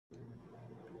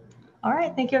All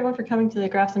right, thank you everyone for coming to the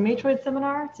Graphs and Matroids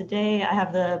seminar. Today I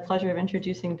have the pleasure of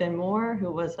introducing Ben Moore,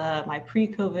 who was my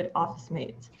pre-COVID office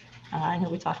mate. And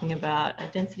he'll be talking about a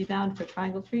density bound for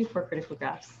triangle-free for critical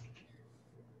graphs.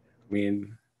 I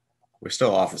mean, we're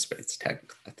still office mates,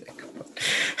 technically, I think. But,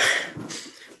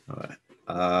 all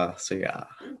right. So yeah,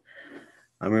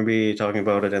 I'm going to be talking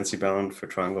about a density bound for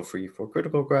triangle-free for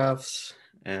critical graphs.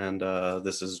 And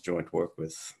this is joint work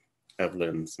with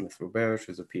Evelyn Smith-Robert,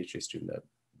 who's a PhD student at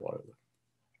Waterloo.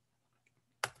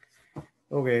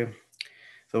 Okay,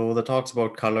 so the talk's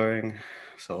about coloring.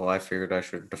 So I figured I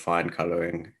should define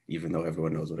coloring, even though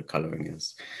everyone knows what a coloring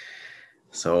is.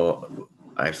 So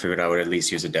I figured I would at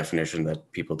least use a definition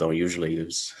that people don't usually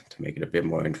use to make it a bit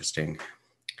more interesting.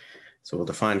 So we'll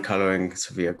define coloring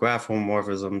via graph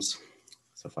homomorphisms.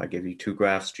 So if I give you two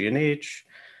graphs G and H,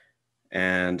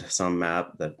 and some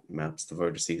map that maps the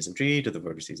vertices of G to the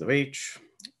vertices of H,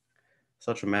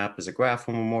 such a map is a graph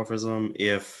homomorphism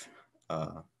if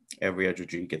every edge of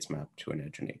G gets mapped to an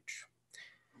edge in H.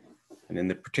 And in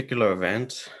the particular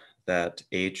event that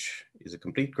H is a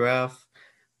complete graph,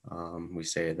 we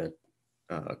say that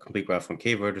a complete graph from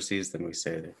K vertices, then we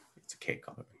say that it's a K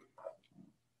coloring.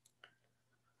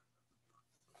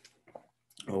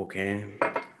 Okay,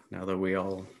 now that we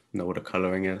all know what a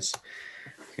coloring is,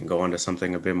 we can go on to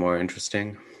something a bit more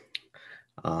interesting.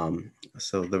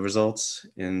 So the results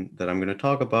that I'm going to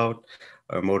talk about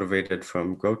are motivated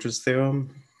from Groch's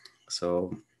theorem.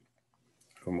 So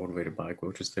we're motivated by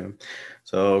Groch's theorem.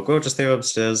 So Groch's theorem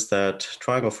says that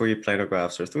triangle-free planar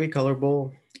graphs are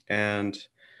three-colorable, and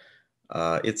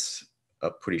it's a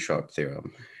pretty sharp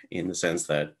theorem in the sense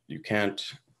that you can't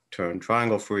turn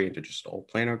triangle-free into just all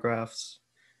planar graphs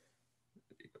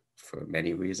for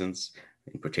many reasons,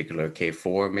 in particular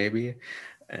K4 maybe.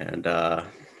 And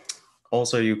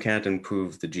also you can't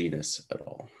improve the genus at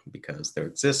all because there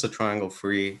exists a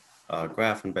triangle-free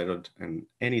graph embedded in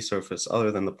any surface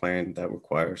other than the plane that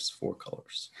requires four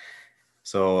colors.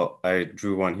 So I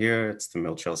drew one here. It's the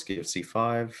Milchalski of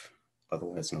C5,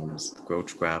 otherwise known as the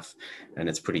Groch graph. And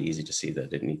it's pretty easy to see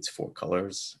that it needs four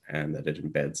colors and that it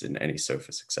embeds in any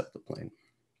surface except the plane.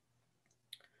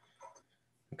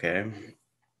 Okay.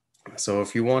 So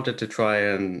if you wanted to try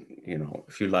and,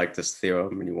 if you like this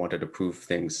theorem and you wanted to prove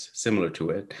things similar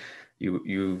to it,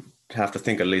 you have to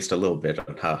think at least a little bit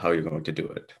on how you're going to do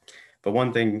it. But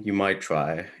one thing you might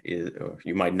try is, or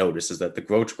you might notice, is that the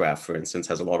Groch graph, for instance,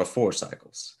 has a lot of four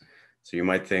cycles. So you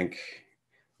might think,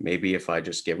 maybe if I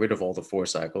just get rid of all the four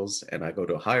cycles and I go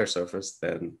to a higher surface,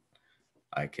 then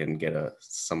I can get a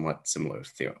somewhat similar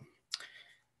theorem.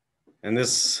 And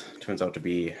this turns out to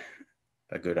be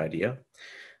a good idea.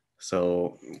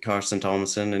 So Carsten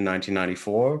Thomason in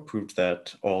 1994 proved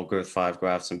that all girth 5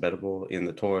 graphs embeddable in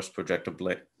the torus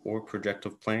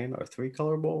projective plane are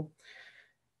three-colorable.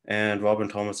 And Robin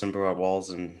Thomas and Bharat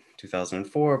Walls in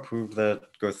 2004 proved that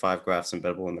girth 5 graphs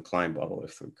embeddable in the Klein bottle are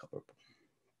three-colorable.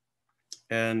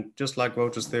 And just like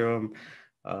Groch's theorem,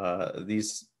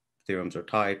 these theorems are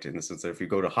tight in the sense that if you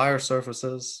go to higher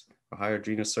surfaces or higher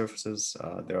genus surfaces,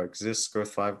 there exists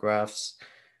girth 5 graphs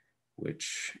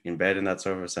which embed in that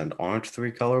surface and aren't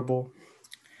three-colorable.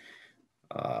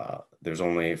 There's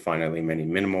only finitely many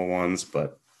minimal ones,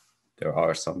 but there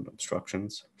are some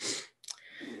obstructions.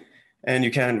 And you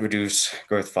can reduce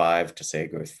girth 5 to say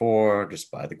girth 4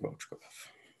 just by the Groch graph.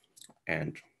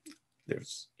 And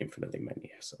there's infinitely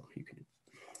many, so you can.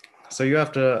 So you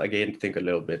have to, again, think a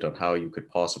little bit on how you could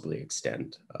possibly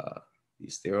extend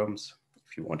these theorems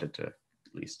if you wanted to at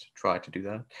least try to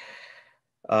do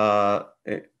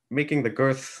that. Making the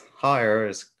girth higher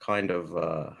is kind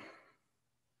of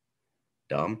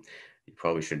dumb. You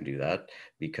probably shouldn't do that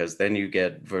because then you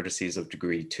get vertices of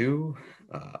degree 2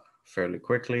 fairly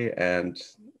quickly, and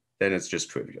then it's just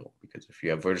trivial because if you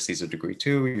have vertices of degree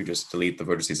 2, you just delete the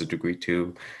vertices of degree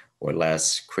 2 or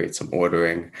less, create some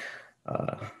ordering,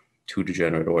 two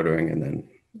degenerate ordering, and then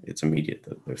it's immediate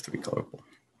that they're three-colorable.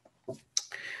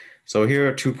 So here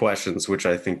are two questions which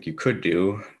I think you could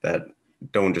do that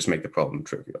don't just make the problem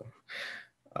trivial.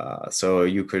 So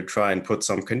you could try and put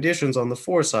some conditions on the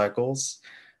four cycles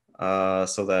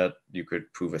so that you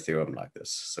could prove a theorem like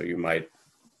this. So you might,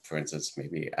 for instance,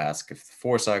 maybe ask if the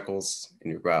four cycles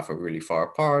in your graph are really far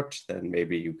apart, then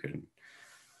maybe you can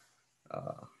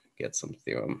get some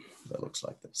theorem that looks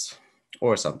like this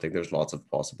or something. There's lots of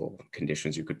possible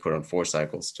conditions you could put on four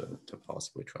cycles to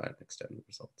possibly try and extend the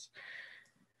results.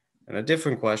 And a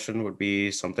different question would be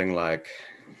something like,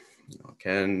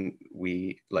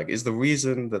 is the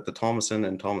reason that the Thomason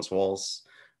and Thomas-Walls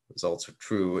results are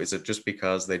true, is it just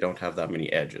because they don't have that many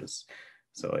edges?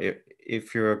 So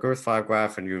if you're a girth 5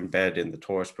 graph and you embed in the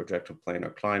torus projective plane or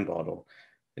Klein bottle,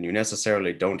 then you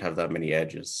necessarily don't have that many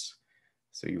edges.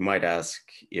 So you might ask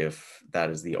if that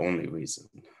is the only reason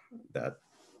that,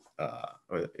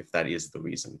 or if that is the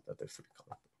reason that they're three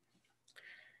colored.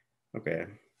 Okay,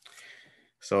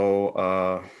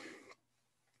 so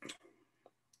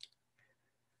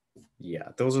yeah,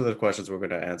 those are the questions we're going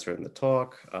to answer in the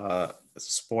talk. As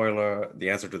a spoiler, the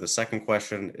answer to the second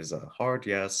question is a hard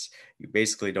yes. You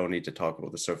basically don't need to talk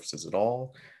about the surfaces at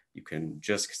all. You can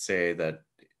just say that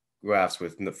graphs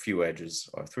with few edges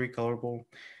are three colorable.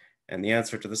 And the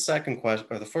answer to the second question,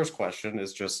 or the first question,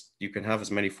 is just you can have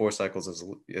as many four cycles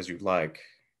as you like,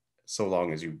 so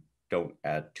long as you don't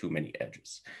add too many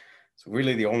edges. So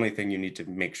really the only thing you need to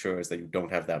make sure is that you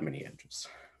don't have that many edges.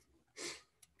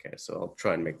 Okay, so I'll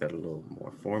try and make that a little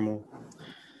more formal.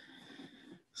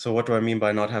 So what do I mean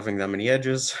by not having that many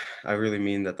edges? I really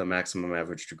mean that the maximum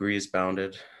average degree is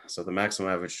bounded. So the maximum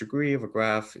average degree of a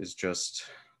graph is just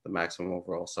the maximum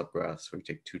overall subgraph. So we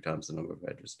take 2 times the number of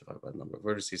edges divided by the number of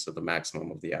vertices, so the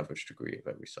maximum of the average degree of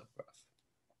every subgraph.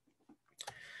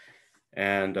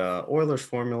 And Euler's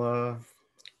formula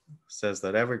says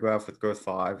that every graph with girth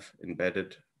 5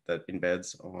 embedded that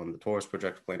embeds on the torus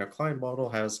projective planar Klein model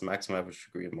has maximum average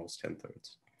degree of most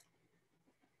 10/3.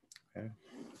 Okay.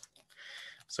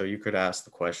 So you could ask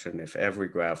the question if every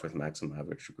graph with maximum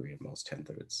average degree of most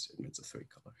 10/3 emits a 3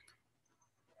 color.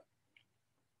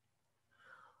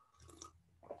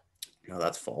 Now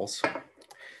that's false.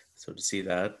 So to see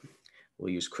that,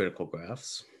 we'll use critical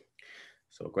graphs.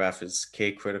 So a graph is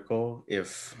k critical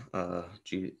if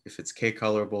it's k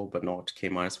colorable but not k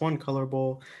minus 1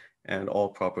 colorable, and all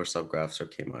proper subgraphs are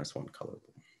k minus 1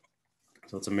 colorable.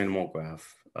 So it's a minimal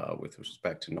graph with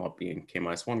respect to not being k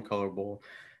minus 1 colorable,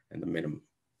 and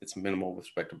it's minimal with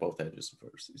respect to both edges and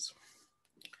vertices.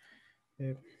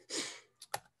 Okay.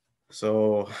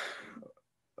 So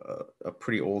a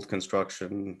pretty old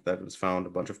construction that was found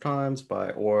a bunch of times by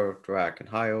Orr, Dirac, and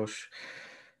Hayosh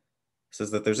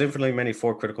says that there's infinitely many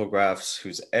four critical graphs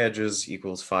whose edges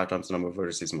equals 5 times the number of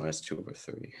vertices minus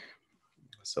 2/3.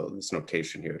 So this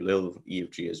notation here, little e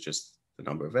of g is just the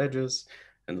number of edges,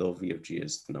 and little v of g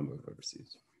is the number of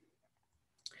vertices.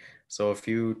 So if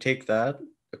you take that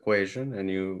equation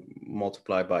and you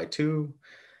multiply by 2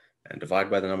 and divide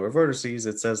by the number of vertices,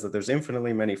 it says that there's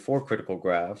infinitely many four critical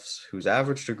graphs whose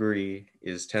average degree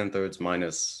is 10/3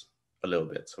 minus a little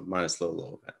bit, so minus a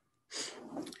little bit.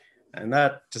 And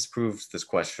that disproves this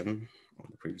question on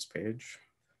the previous page.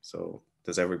 So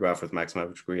does every graph with maximum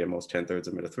average degree and most 10/3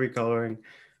 emit a 3 coloring?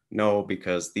 No,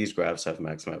 because these graphs have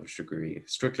maximum average degree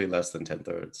strictly less than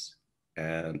 10/3,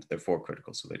 and they're four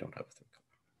critical, so they don't have a 3 color.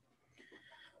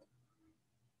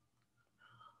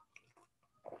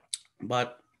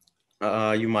 But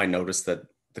you might notice that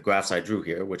the graphs I drew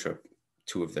here, which are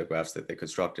 2 of their graphs that they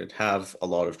constructed, have a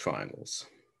lot of triangles.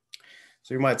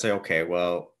 So you might say, okay,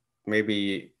 well,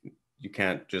 maybe you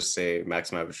can't just say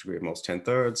maximum average degree of most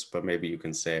 10/3, but maybe you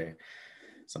can say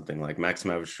something like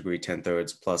maximum average degree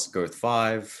 10/3 plus girth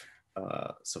 5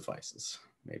 suffices.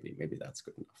 Maybe that's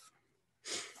good enough.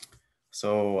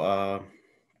 So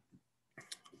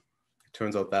it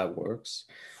turns out that works.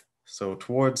 So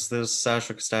towards this,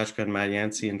 Sashuk, Stachka, and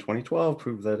Matyansi in 2012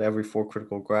 proved that every four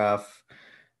critical graph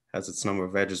has its number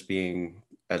of edges being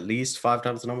at least 5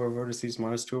 times the number of vertices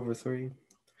minus 2/3.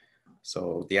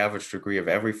 So the average degree of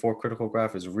every four critical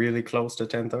graph is really close to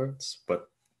 10/3, but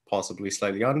possibly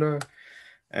slightly under.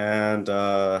 And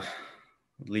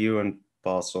Liu and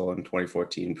Bossel in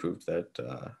 2014 proved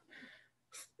that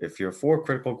if you're a four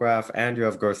critical graph and you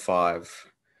have girth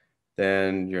 5,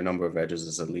 then your number of edges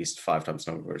is at least 5 times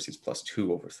the number of vertices plus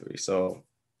 2/3. So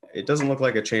it doesn't look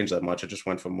like it changed that much. It just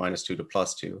went from -2 to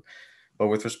 +2. But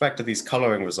with respect to these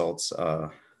coloring results,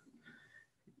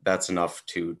 that's enough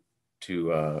to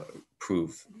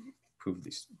prove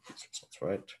these results,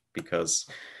 right? Because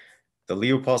the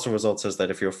Liu-Poisson result says that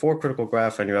if you're a four critical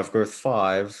graph and you have girth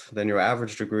 5, then your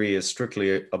average degree is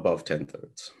strictly above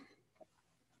 10/3.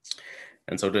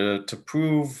 And so to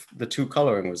prove the two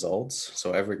coloring results,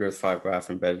 so every girth 5 graph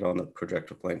embedded on the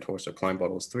projective plane torus or Klein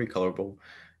bottle is 3 colorable,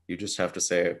 you just have to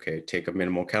say, okay, take a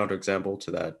minimal counterexample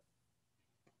to that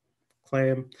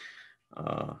claim.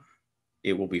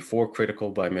 It will be 4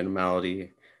 critical by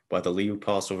minimality. By the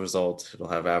Liu-Poisson result, it'll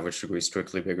have average degree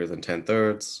strictly bigger than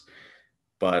 10/3.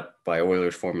 But by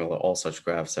Euler's formula, all such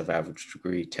graphs have average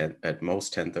degree at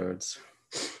most 10/3.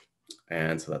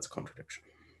 And so that's a contradiction.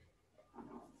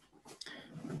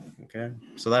 Okay,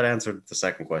 so that answered the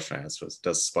second question I asked, was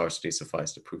does sparsity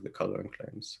suffice to prove the coloring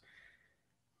claims?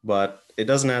 But it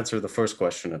doesn't answer the first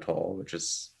question at all, which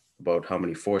is about how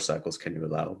many 4 cycles can you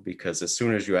allow? Because as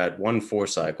soon as you add one 4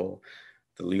 cycle,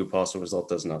 the Liu-Pastel result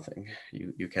does nothing.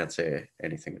 You can't say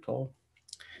anything at all.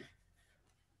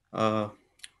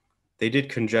 They did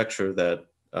conjecture that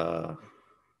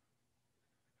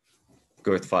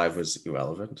girth 5 was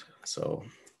irrelevant. So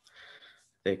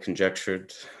they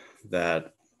conjectured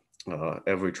that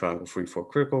every triangle free for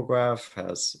critical graph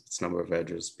has its number of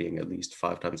edges being at least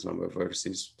 5 times the number of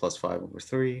vertices plus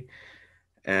 5/3.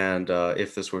 And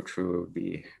if this were true, it would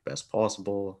be best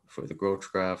possible for the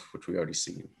growth graph, which we already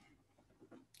seen.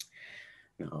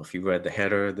 Now, if you read the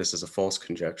header, this is a false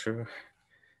conjecture.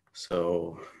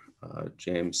 So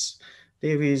James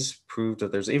Davies proved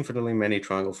that there's infinitely many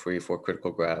triangle free for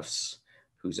critical graphs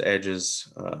whose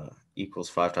edges equals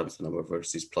 5 times the number of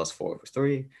vertices plus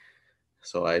 4/3.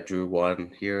 So I drew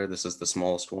one here. This is the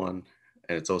smallest one,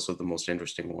 and it's also the most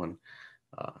interesting one.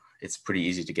 It's pretty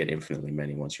easy to get infinitely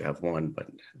many once you have one, but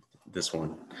this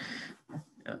one,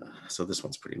 so this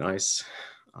one's pretty nice.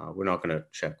 We're not going to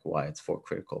check why it's for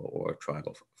critical or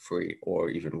triangle free, or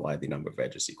even why the number of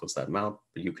edges equals that amount,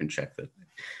 but you can check that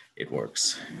it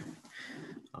works.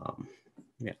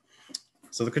 Yeah.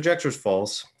 So the conjecture is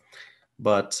false,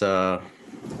 but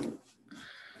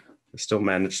we still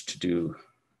managed to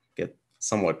get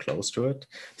somewhat close to it.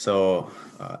 So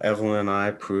Evelyn and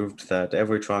I proved that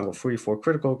every triangle free for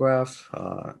critical graph,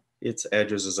 its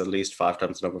edges is at least 5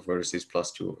 times the number of vertices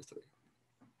plus 2/3.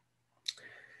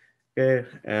 Okay,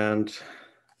 and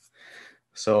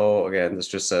so again, this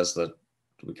just says that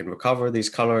we can recover these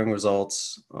coloring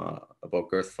results about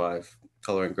girth 5,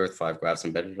 coloring girth 5 graphs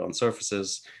embedded on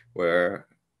surfaces, where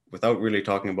without really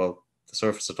talking about the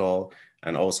surface at all,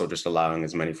 and also just allowing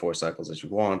as many 4 cycles as you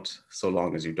want, so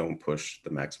long as you don't push the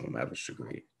maximum average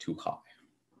degree too high.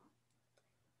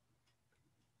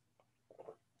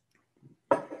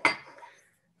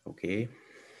 Okay,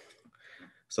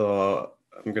 so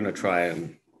I'm gonna try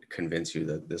and convince you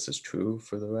that this is true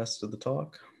for the rest of the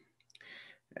talk.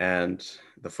 And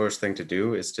the first thing to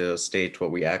do is to state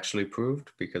what we actually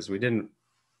proved, because we didn't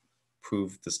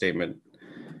prove the statement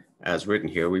as written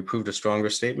here. We proved a stronger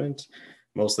statement,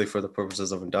 mostly for the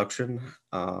purposes of induction.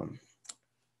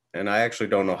 And I actually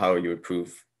don't know how you would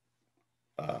prove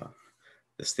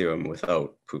this theorem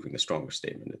without proving the stronger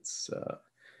statement. It's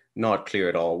not clear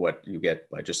at all what you get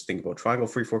by just thinking about triangle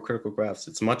free for critical graphs.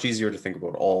 It's much easier to think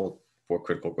about all 4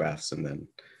 critical graphs and then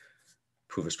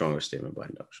prove a stronger statement by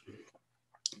induction.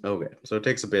 Okay, so it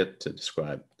takes a bit to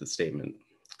describe the statement,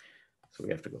 so we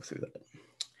have to go through that.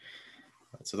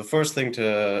 So the first thing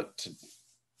to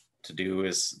do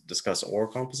is discuss OR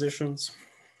compositions.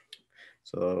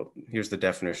 So here's the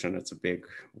definition. It's a big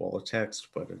wall of text,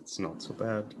 but it's not so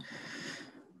bad.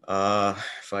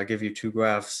 If I give you 2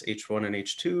 graphs, H1 and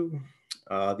H2,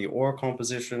 the OR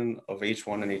composition of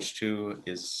H1 and H2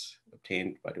 is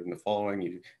obtained by doing the following.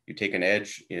 You take an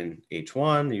edge in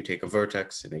H1, you take a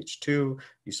vertex in H2,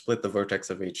 you split the vertex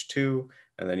of H2,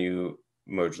 and then you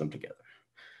merge them together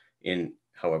in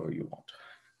however you want.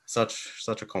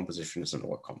 Such a composition is an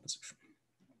OR composition.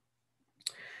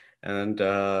 And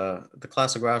the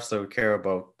class of graphs that we care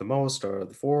about the most are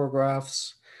the 4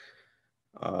 graphs.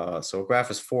 So a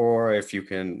graph is 4 if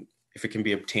it can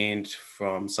be obtained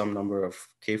from some number of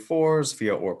K4s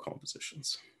via OR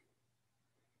compositions.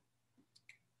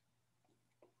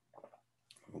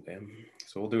 Okay,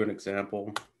 so we'll do an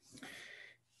example.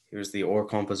 Here's the OR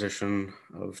composition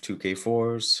of 2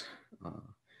 K4s.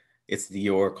 It's the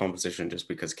OR composition just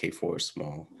because K4 is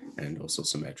small and also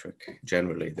symmetric.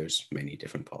 Generally, there's many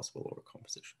different possible OR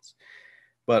compositions.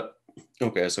 But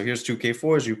okay, so here's 2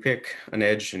 K4s. You pick an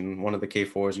edge in one of the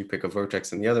K4s, you pick a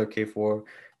vertex in the other K4,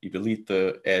 you delete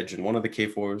the edge in one of the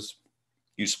K4s,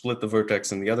 you split the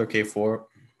vertex in the other K4,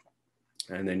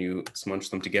 and then you smudge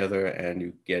them together and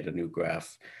you get a new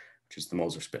graph, which is the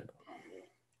Moser spindle.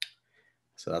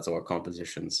 So that's our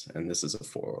compositions, and this is a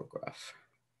 4-OR graph.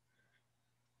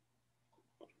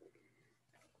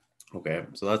 Okay,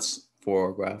 so that's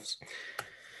 4-OR graphs.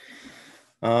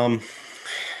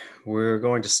 We're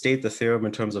going to state the theorem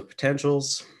in terms of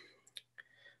potentials.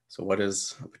 So what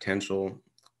is a potential?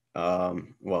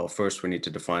 Well, first we need to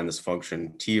define this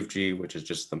function T of G, which is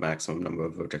just the maximum number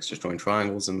of vertex disjoint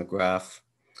triangles in the graph.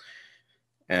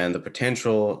 And the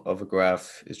potential of a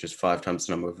graph is just 5 times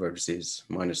the number of vertices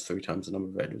minus 3 times the number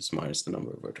of edges minus the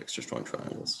number of vertex disjoint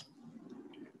triangles.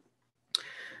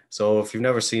 So if you've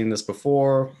never seen this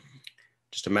before,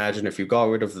 just imagine if you got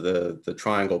rid of the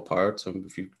triangle part, so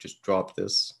if you just drop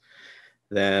this,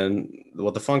 then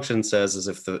what the function says is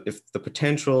if the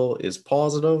potential is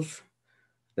positive,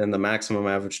 then the maximum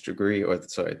average degree, or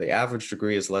sorry, the average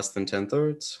degree is less than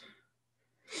 10/3.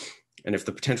 And if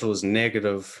the potential is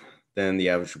negative, then the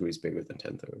average degree is bigger than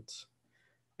 10/3.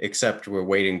 Except we're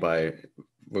weighting by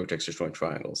vertex disjoint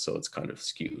triangles, so it's kind of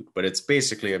skewed, but it's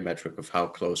basically a metric of how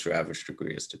close your average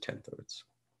degree is to 10/3,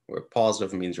 where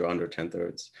positive means you're under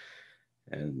 10/3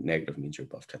 and negative means you're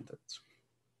above 10/3.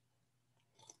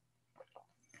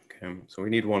 Okay, so we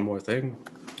need one more thing,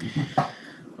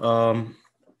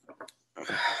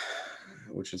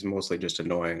 which is mostly just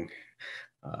annoying.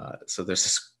 So there's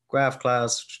this graph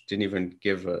class, which didn't even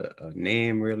give a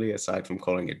name really, aside from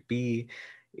calling it B.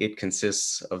 It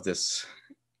consists of this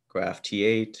graph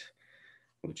T8,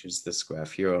 which is this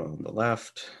graph here on the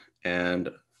left, and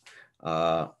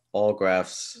all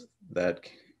graphs that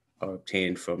are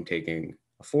obtained from taking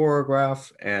a Fourier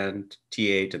graph and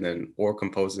T8 and then or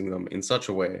composing them in such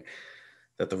a way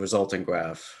that the resulting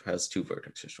graph has two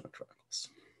vertex disjoint triangles.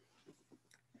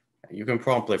 You can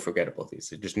promptly forget about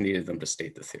these. You just needed them to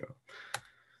state the theorem.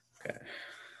 Okay.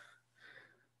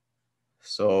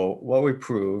 So what we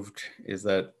proved is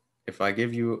that if I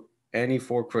give you any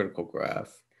four critical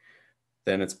graph,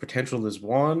 then its potential is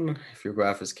 1 if your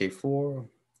graph is K4.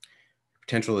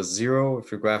 Potential is 0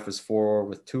 if your graph is 4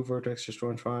 with two vertex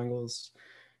disjoint triangles.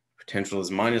 Potential is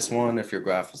 -1 if your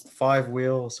graph is the 5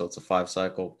 wheel, so it's a 5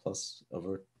 cycle plus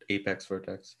a apex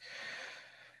vertex.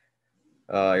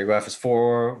 Your graph is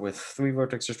 4 with 3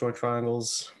 vertex disjoint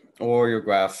triangles, or your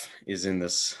graph is in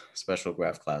this special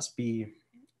graph class B,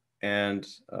 and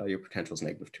your potential is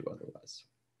 -2 otherwise.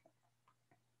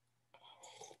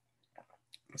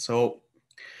 So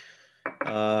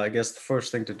I guess the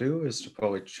first thing to do is to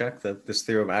probably check that this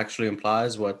theorem actually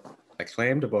implies what I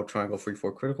claimed about triangle-free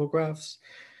four critical graphs.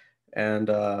 And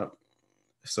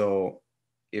so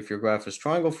if your graph is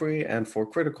triangle-free and four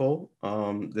critical,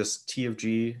 this T of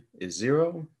G is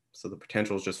 0. So the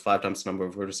potential is just 5 times the number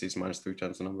of vertices minus 3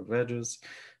 times the number of edges.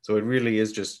 So it really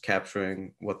is just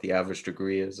capturing what the average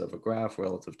degree is of a graph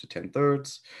relative to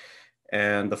 10/3.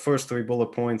 And the first 3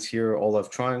 bullet points here all have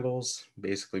triangles,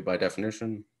 basically by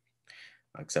definition,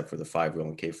 except for the 5 wheel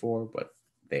and K4, but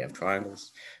they have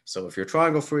triangles. So if you're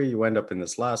triangle free, you end up in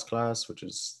this last class, which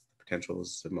is the potential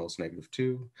is at most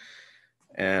 -2.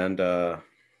 And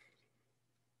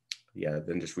yeah,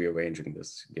 then just rearranging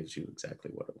this gives you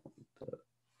exactly what I want.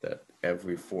 That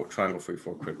every triangle free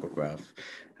four critical graph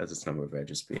has its number of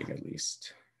edges being at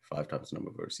least 5 times the number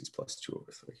of vertices plus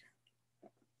 2/3.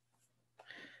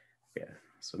 Yeah,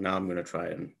 so now I'm going to try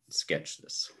and sketch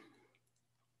this.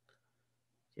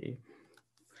 Okay.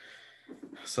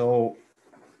 So,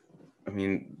 I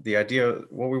mean, the idea,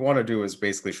 what we want to do is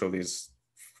basically show these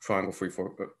triangle-free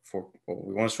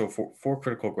we want to show four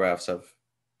critical graphs have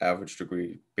average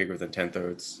degree bigger than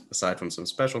 10/3, aside from some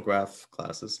special graph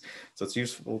classes. So it's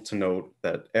useful to note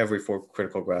that every four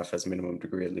critical graph has minimum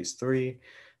degree at least 3,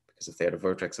 because if they had a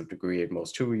vertex of degree at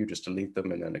most 2, you just delete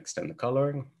them and then extend the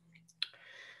coloring.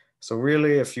 So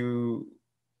really, if you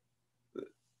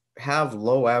have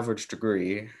low average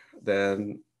degree,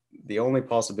 then the only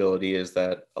possibility is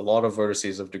that a lot of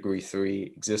vertices of degree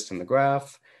 3 exist in the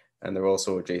graph, and they're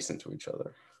also adjacent to each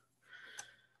other.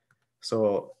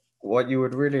 So what you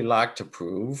would really like to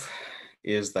prove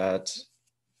is that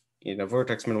in a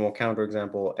vertex minimal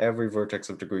counterexample, every vertex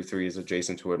of degree 3 is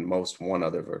adjacent to at most one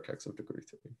other vertex of degree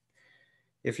 3.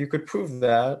 If you could prove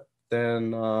that,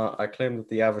 then I claim that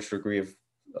the average degree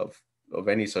of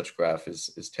any such graph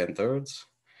is 10/3.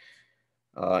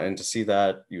 And to see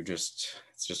that,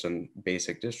 it's just a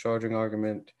basic discharging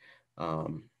argument.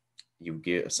 You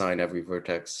assign every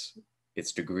vertex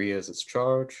its degree as its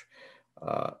charge.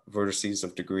 Vertices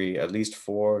of degree at least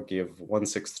 4 give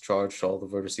 1/6 charge to all the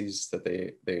vertices that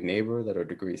they neighbor that are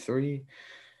degree 3.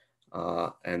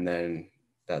 And then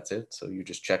that's it. So you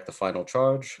just check the final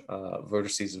charge.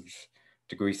 Vertices of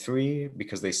degree 3,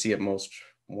 because they see at most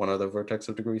one other vertex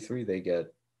of degree 3, they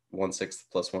get 1/6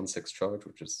 plus 1/6 charge,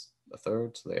 which is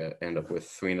 1/3. So they end up with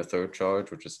 3 1/3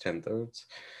 charge, which is 10/3.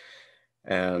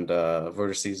 And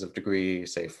vertices of degree,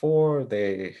 say 4,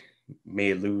 they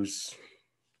may lose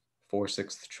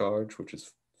 4/6 charge, which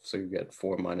is, so you get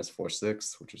 4 minus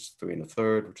 4/6, which is 3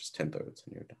 1/3, which is 10/3,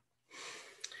 and you're done.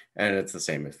 And it's the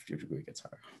same if your degree gets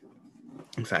higher.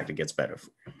 In fact, it gets better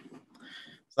for you.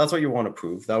 So that's what you want to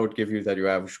prove. That would give you that your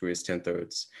average degree is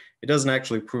 10/3. It doesn't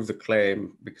actually prove the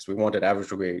claim because we wanted average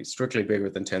degree strictly bigger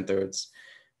than 10/3.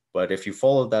 But if you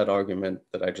followed that argument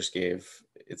that I just gave,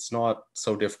 it's not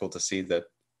so difficult to see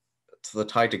that the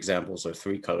tight examples are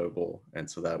 3 colorable. And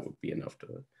so that would be enough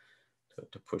to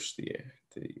push the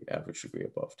average degree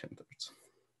above 10/3.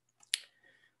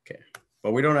 Okay,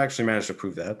 but we don't actually manage to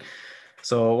prove that.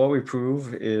 So what we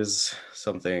prove is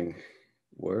something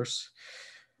worse.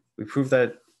 We prove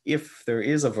that if there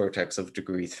is a vertex of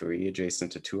degree 3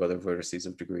 adjacent to 2 other vertices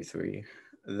of degree 3,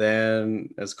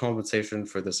 then as compensation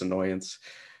for this annoyance,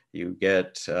 you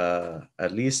get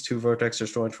at least 2 vertex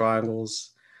disjoint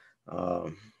triangles.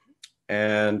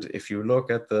 And if you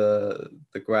look at the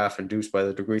graph induced by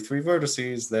the degree 3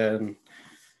 vertices, then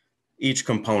each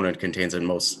component contains at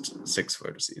most 6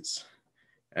 vertices.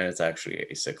 And it's actually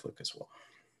acyclic as well.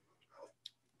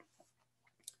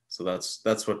 So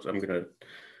that's what I'm going to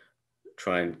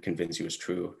try and convince you is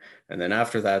true. And then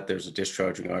after that, there's a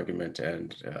discharging argument,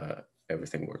 and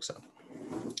everything works out.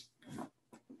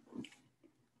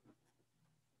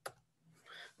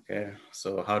 Okay,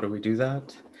 so how do we do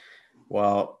that?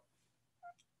 Well,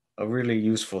 a really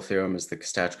useful theorem is the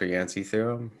Kostachka-Yancey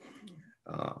theorem.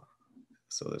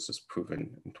 So this was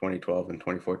proven in 2012 and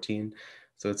 2014.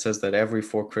 So it says that every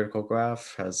 4 critical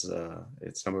graph has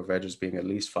its number of edges being at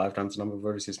least 5 times the number of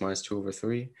vertices minus 2 over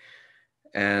 3.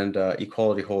 And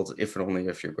equality holds if and only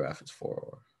if your graph is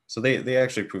 4-or. So they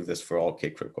actually prove this for all k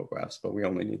critical graphs, but we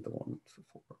only need the one for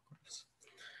 4 graphs,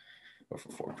 or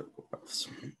for 4 critical graphs.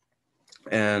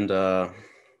 And as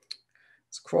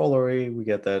a corollary, we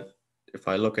get that if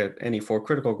I look at any 4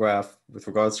 critical graph with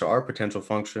regards to our potential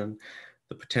function,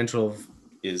 the potential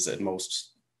is at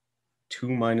most 2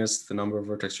 minus the number of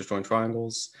vertex disjoint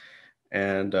triangles.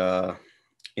 And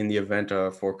in the event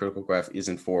a 4 critical graph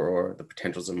isn't 4-or, the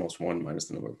potential is at most 1 minus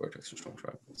the number of vertex disjoint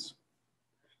triangles.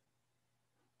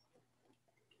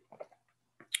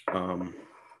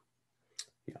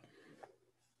 Yeah.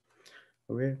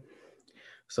 Okay.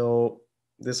 So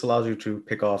this allows you to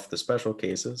pick off the special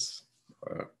cases,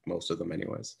 or most of them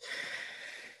anyways.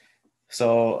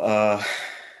 So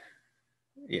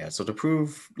yeah, so to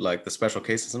prove like the special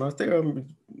cases in our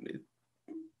theorem,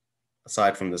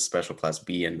 aside from the special class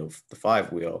B and the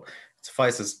 5 wheel, it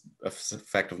suffices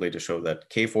effectively to show that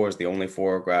K4 is the only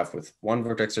 4 graph with 1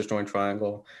 vertex disjoint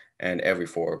triangle, and every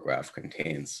 4 graph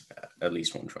contains at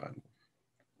least 1 triangle.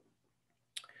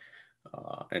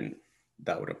 And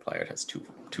that would imply it has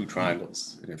two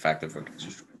triangles, and in fact, the vertex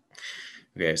disjoint.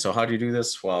 Okay, so how do you do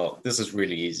this? Well, this is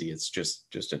really easy. It's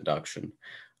just induction.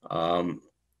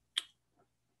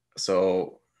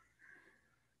 So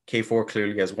K4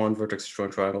 clearly has 1 vertex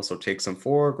disjoint triangle, so take some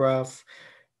 4 graph.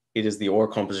 It is the OR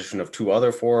composition of 2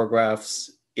 other 4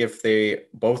 graphs. If they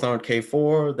both aren't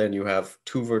K4, then you have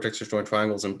 2 vertex disjoint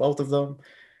triangles in both of them.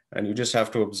 And you just have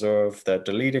to observe that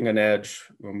deleting an edge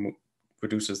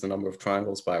reduces the number of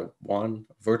triangles by 1,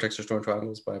 vertex disjoint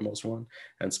triangles by most 1,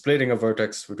 and splitting a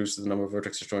vertex reduces the number of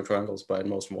vertex disjoint triangles by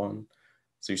most 1.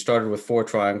 So you started with 4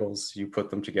 triangles, you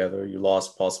put them together, you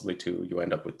lost possibly 2, you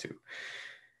end up with 2.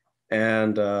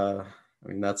 And I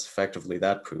mean, that's effectively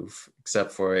that proof,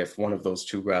 except for if one of those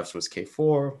 2 graphs was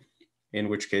K4, in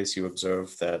which case you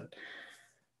observe that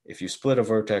if you split a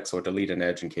vertex or delete an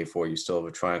edge in K4, you still have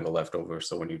a triangle left over.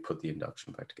 So when you put the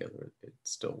induction back together, it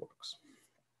still works.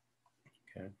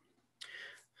 Okay.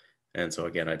 And so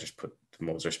again, I just put the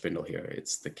Moser spindle here.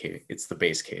 It's the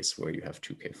base case where you have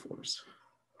 2 K4s.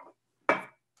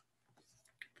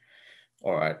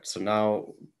 All right, so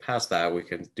now past that, we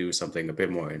can do something a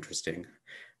bit more interesting.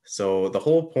 So the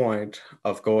whole point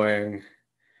of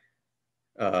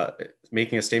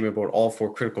making a statement about all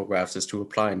 4 critical graphs is to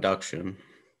apply induction.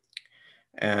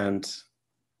 And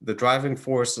the driving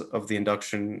force of the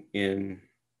induction in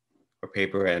our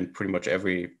paper and pretty much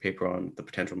every paper on the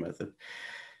potential method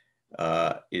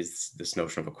is this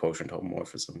notion of a quotient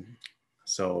homomorphism.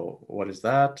 So what is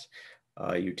that?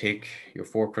 You take your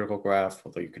 4 critical graph,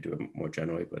 although you could do it more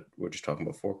generally, but we're just talking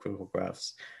about 4 critical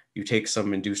graphs. You take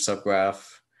some induced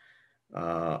subgraph,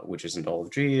 which isn't all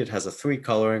of G. It has a 3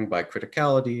 coloring by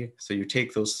criticality. So you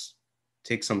take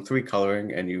some 3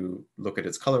 coloring and you look at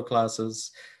its color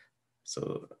classes.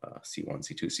 So C1,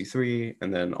 C2, C3,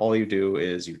 and then all you do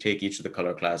is you take each of the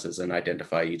color classes and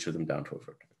identify each of them down to a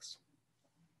vertex.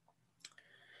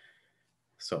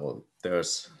 So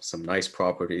there's some nice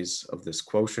properties of this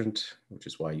quotient, which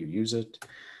is why you use it.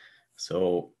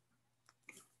 So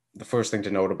the first thing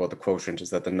to note about the quotient is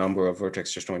that the number of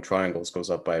vertex disjoint triangles goes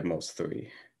up by at most 3.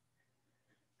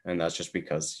 And that's just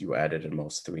because you added at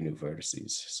most 3 new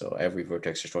vertices. So every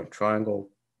vertex disjoint triangle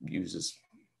uses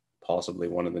possibly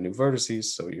one of the new vertices,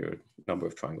 so your number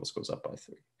of triangles goes up by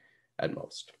 3 at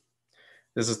most.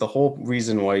 This is the whole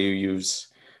reason why you use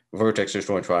vertex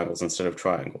disjoint triangles instead of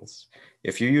triangles.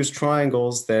 If you use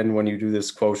triangles, then when you do this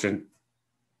quotient,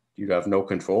 you have no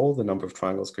control. The number of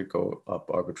triangles could go up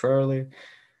arbitrarily.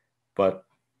 But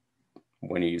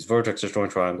when you use vertex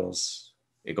disjoint triangles,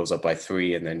 it goes up by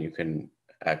 3, and then you can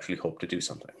actually hope to do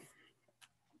something.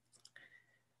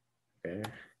 Okay.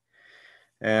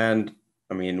 And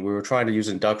I mean, we were trying to use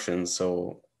induction,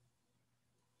 so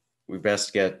we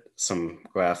best get some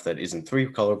graph that isn't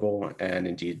 3 colorable, and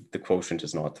indeed the quotient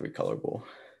is not 3 colorable.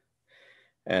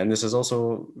 And this is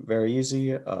also very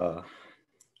easy.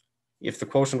 If the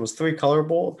quotient was 3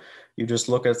 colorable, you just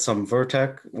look at some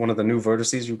vertex, one of the new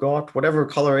vertices you got, whatever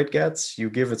color it gets, you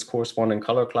give its corresponding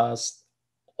color class.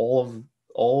 All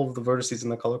of the vertices in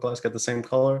the color class get the same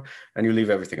color, and you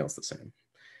leave everything else the same.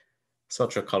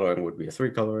 Such a coloring would be a 3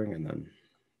 coloring, and then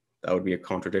that would be a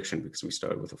contradiction because we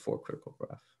started with a 4 critical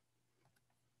graph.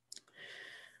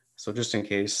 So just in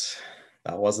case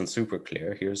that wasn't super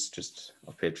clear, here's just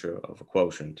a picture of a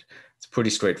quotient. It's pretty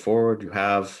straightforward. You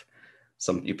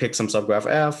pick some subgraph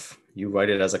F, you write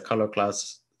it as a color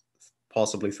class,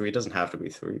 possibly 3. It doesn't have to be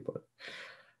 3, but it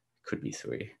could be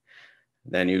 3.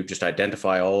 Then you just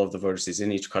identify all of the vertices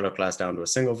in each color class down to a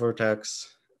single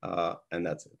vertex, and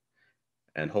that's it.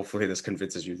 And hopefully this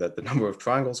convinces you that the number of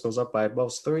triangles goes up by at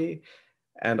most 3,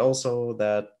 and also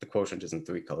that the quotient isn't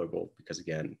 3 colorable, because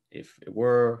again, if it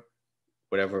were,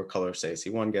 whatever color say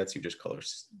C1 gets, you just color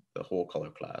the whole color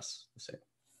class the same.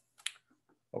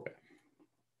 Okay.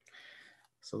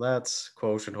 So that's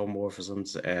quotient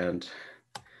homomorphisms, and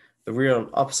the real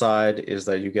upside is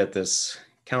that you get this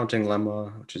counting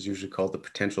lemma, which is usually called the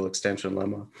potential extension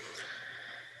lemma.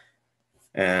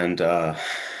 And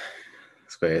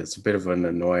it's a bit of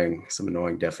some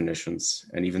annoying definitions,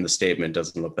 and even the statement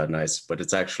doesn't look that nice, but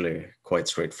it's actually quite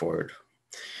straightforward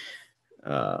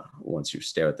once you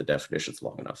stare at the definitions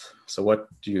long enough. So what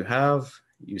do you have?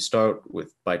 You start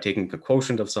by taking the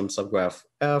quotient of some subgraph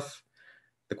F.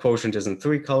 The quotient isn't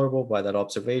 3 colorable by that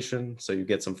observation, so you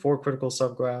get some 4 critical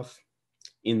subgraph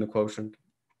in the quotient.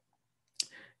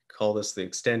 Call this the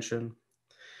extension.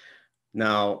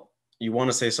 Now, you want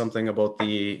to say something about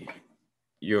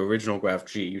your original graph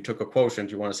G. You took a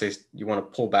quotient, you want to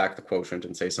pull back the quotient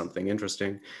and say something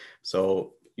interesting.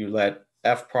 So you let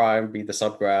F prime be the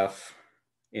subgraph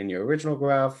in your original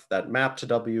graph that mapped to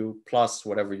W plus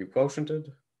whatever you quotiented.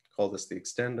 Call this the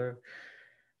extender.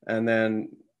 And then,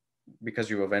 because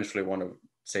you eventually want to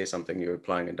say something, you're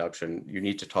applying induction, you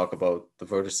need to talk about the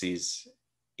vertices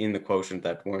in the quotient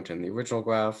that weren't in the original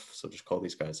graph. So just call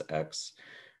these guys X,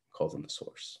 call them the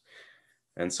source.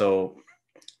 And so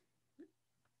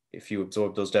if you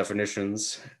absorb those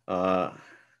definitions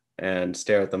and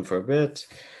stare at them for a bit,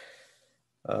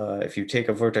 if you take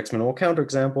a vertex minimal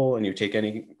counterexample and you take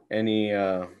any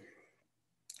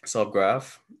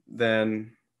subgraph,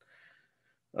 then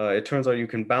it turns out you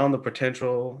can bound the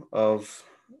potential of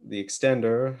the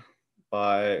extender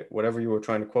by whatever you were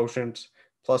trying to quotient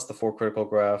plus the 4 critical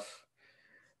graph,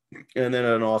 and then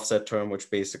an offset term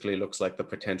which basically looks like the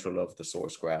potential of the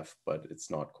source graph, but it's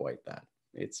not quite that.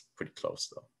 It's pretty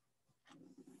close though.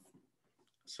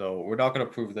 So we're not going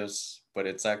to prove this, but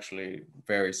it's actually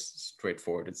very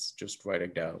straightforward. It's just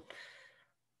writing down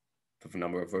the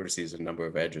number of vertices and number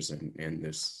of edges in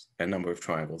this, and number of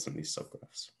triangles in these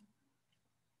subgraphs.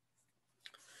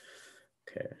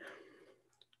 Okay,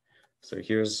 so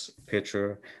here's a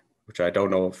picture, which I don't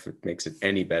know if it makes it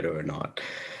any better or not,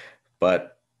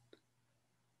 but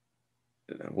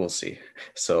we'll see.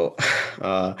 So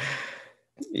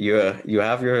you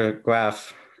have your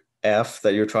graph F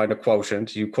that you're trying to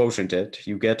quotient, you quotient it,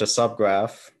 you get a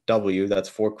subgraph W that's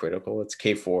 4 critical, it's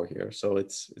K4 here, so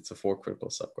it's a 4 critical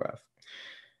subgraph.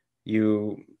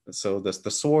 So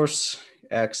the source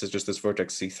X is just this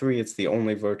vertex C3, it's the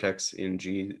only vertex in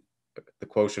G, the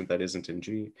quotient that isn't in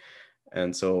G.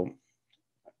 And so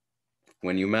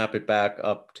when you map it back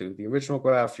up to the original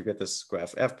graph, you get this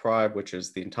graph F prime, which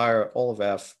is the all of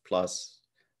F plus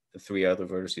the 3 other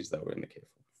vertices that were in the K4.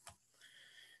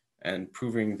 And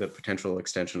proving the potential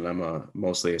extension lemma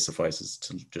mostly suffices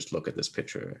to just look at this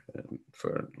picture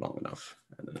for long enough,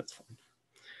 and then it's fine.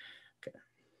 Okay.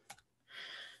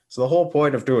 So the whole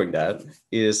point of doing that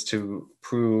is to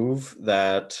prove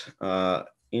that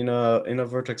in a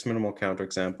vertex minimal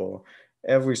counterexample,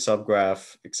 every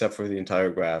subgraph except for the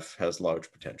entire graph has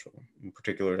large potential. In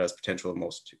particular, it has potential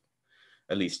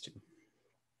at least 2.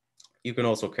 You can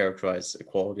also characterize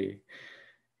equality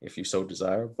if you so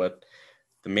desire, but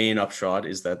the main upshot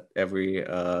is that every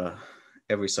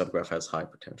subgraph has high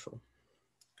potential.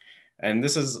 And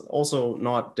this is also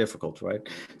not difficult, right?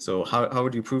 So how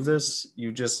would you prove this?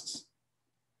 You just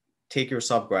take your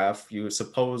subgraph, you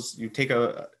take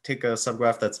a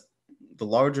subgraph that's the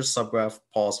largest subgraph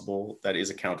possible that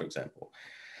is a counterexample.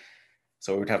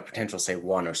 So it would have potential, say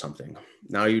 1 or something.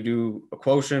 Now you do a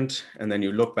quotient and then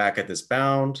you look back at this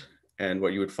bound, and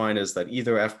what you would find is that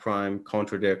either F prime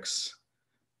contradicts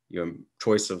your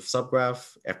choice of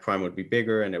subgraph, F prime would be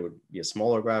bigger and it would be a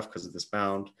smaller graph because of this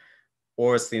bound,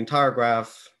 or it's the entire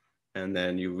graph, and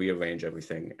then you rearrange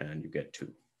everything and you get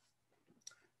 2.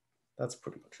 That's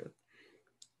pretty much it.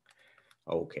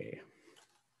 Okay.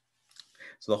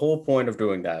 So the whole point of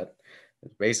doing that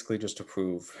is basically just to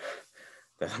prove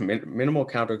that a minimal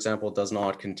counterexample does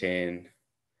not contain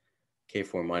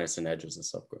K4 minus an edge as a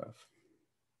subgraph.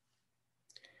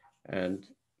 And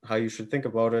how you should think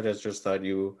about it is just that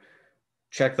you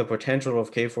check the potential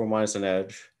of K4 minus an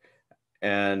edge,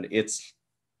 and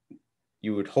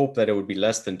you would hope that it would be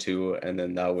less than 2, and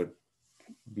then that would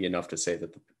be enough to say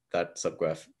that that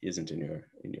subgraph isn't in your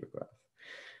graph.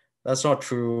 That's not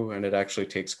true, and it actually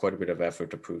takes quite a bit of effort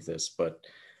to prove this, but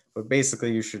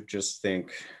basically you should just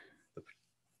think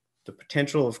the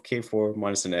potential of K4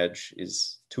 minus an edge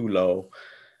is too low,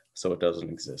 so it doesn't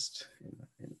exist in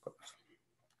the graph.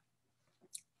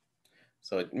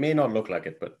 So it may not look like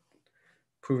it, but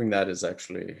proving that is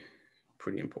actually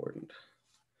pretty important.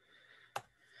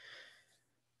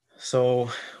 So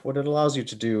what it allows you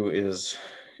to do is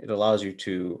it allows you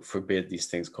to forbid these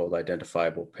things called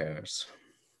identifiable pairs.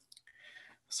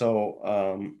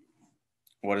 So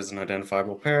what is an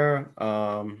identifiable pair?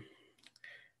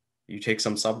 You take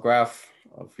some subgraph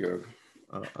of your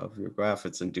graph.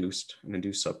 It's an induced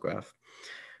subgraph.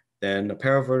 Then a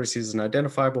pair of vertices is an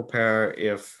identifiable pair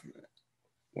if,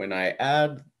 when I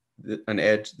add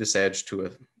this edge to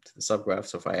the subgraph,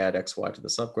 so if I add xy to the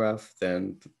subgraph,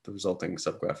 then the resulting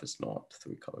subgraph is not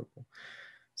 3-colorable.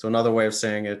 So another way of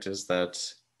saying it is that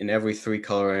in every 3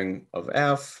 coloring of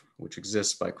f, which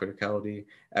exists by criticality,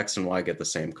 x and y get the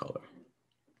same color.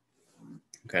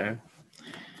 Okay,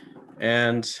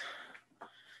 and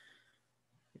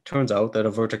it turns out that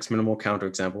a vertex minimal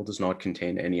counterexample does not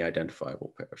contain any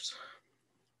identifiable pairs.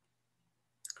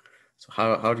 So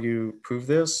how do you prove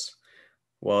this?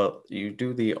 Well, you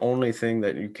do the only thing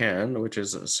that you can, which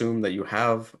is assume that you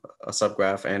have a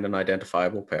subgraph and an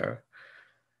identifiable pair.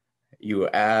 You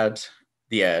add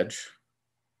the edge.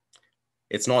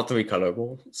 It's not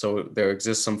 3-colorable, so there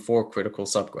exists some 4-critical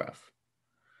subgraph.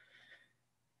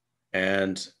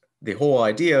 And the whole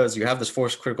idea is you have this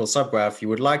 4-critical subgraph. You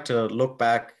would like to look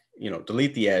back,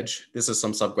 delete the edge. This is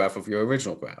some subgraph of your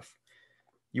original graph.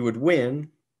 You would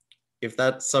win if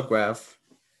that subgraph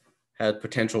had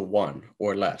potential 1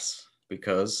 or less,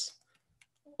 because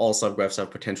all subgraphs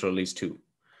have potential at least 2.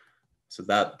 So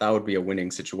that would be a winning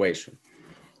situation.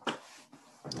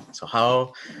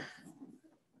 So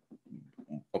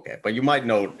okay, but you might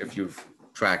note if you're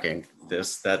tracking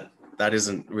this, that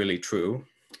isn't really true.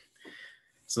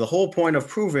 So the whole point of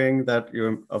proving that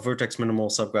a vertex minimal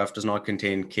subgraph does not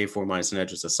contain K4 minus an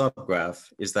edge as a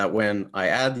subgraph is that when I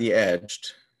add the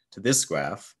edge to this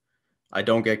graph, I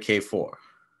don't get K4.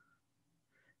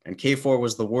 And K4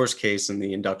 was the worst case in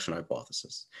the induction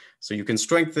hypothesis. So you can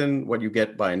strengthen what you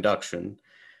get by induction.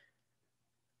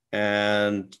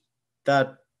 And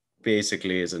that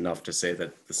basically is enough to say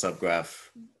that the subgraph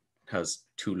has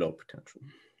too low potential.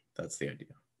 That's the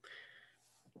idea.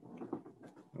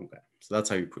 Okay, so that's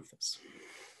how you prove this.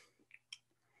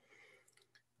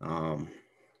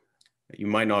 You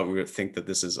might not think that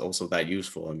this is also that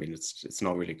useful. I mean, it's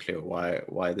not really clear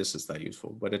why this is that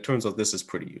useful, but it turns out this is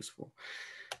pretty useful.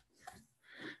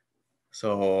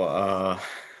 So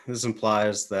this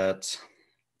implies that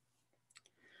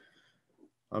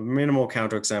a minimal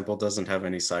counterexample doesn't have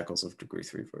any cycles of degree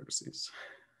 3 vertices.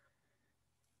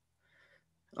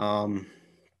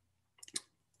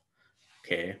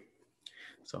 Okay,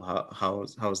 so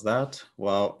how's that?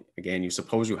 Well, again, you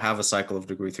suppose you have a cycle of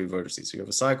degree 3 vertices. So you have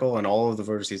a cycle and all of the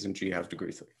vertices in G have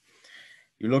degree 3.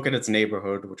 You look at its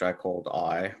neighborhood, which I called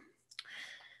I.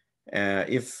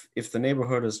 If the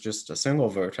neighborhood is just a single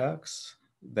vertex,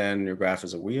 then your graph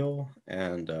is a wheel,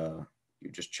 and you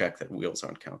just check that wheels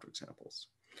aren't counterexamples.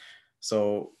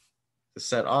 So the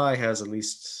set I has at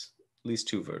least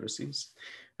 2 vertices,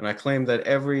 and I claim that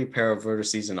every pair of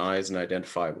vertices in I is an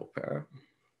identifiable pair.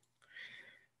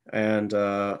 And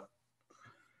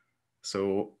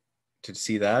so to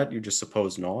see that, you just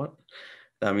suppose not.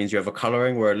 That means you have a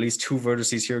coloring where at least 2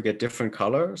 vertices here get different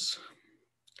colors.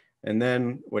 And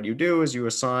then what you do is you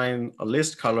assign a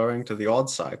list coloring to the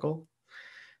odd cycle.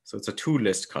 So it's a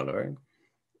 2-list coloring.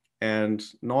 And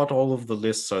not all of the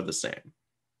lists are the same.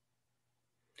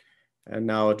 And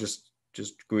now just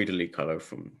greedily color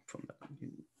from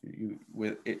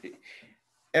that.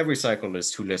 Every cycle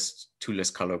is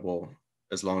 2-list colorable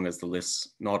as long as the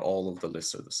lists, not all of the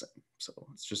lists are the same. So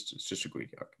it's just a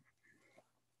greedy argument.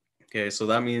 Okay, so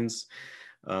that means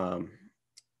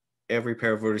every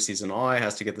pair of vertices in I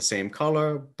has to get the same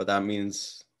color, but that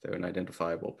means they're an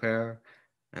identifiable pair,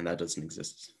 and that doesn't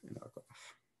exist in our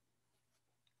graph.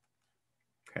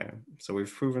 Okay, so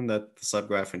we've proven that the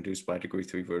subgraph induced by degree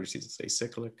 3 vertices is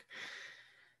acyclic.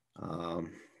 Yeah.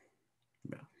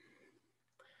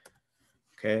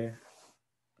 Okay,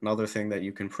 Another thing that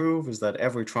you can prove is that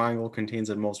every triangle contains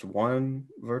at most one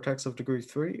vertex of degree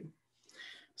 3.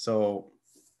 So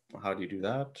how do you do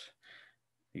that?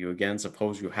 You again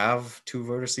suppose you have two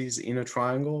vertices in a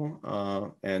triangle,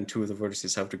 and two of the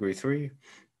vertices have degree 3.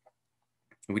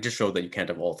 We just showed that you can't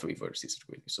have all three vertices of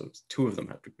degree 3, so two of them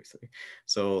have degree 3.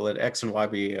 So let x and y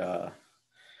be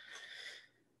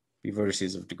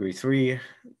vertices of degree 3.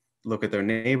 Look at their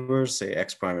neighbors, say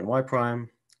x prime and y prime.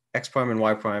 X prime and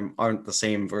y prime aren't the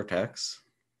same vertex,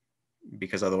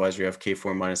 because otherwise you have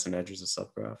k4 minus an edge as a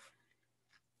subgraph.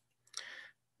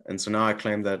 And so now I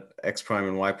claim that x prime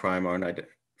and y prime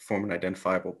form an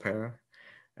identifiable pair.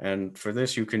 And for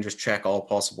this, you can just check all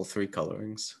possible 3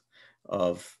 colorings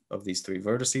of these 3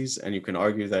 vertices. And you can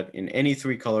argue that in any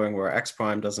 3 coloring where x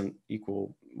prime doesn't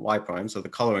equal y prime, so the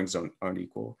colorings aren't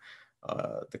equal,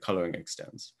 the coloring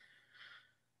extends.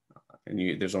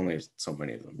 And there's only so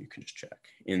many of them you can just check.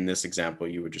 In this example,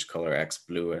 you would just color x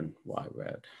blue and y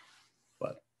red,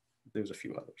 but there's a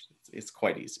few others. It's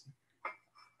quite easy.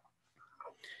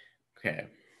 Okay.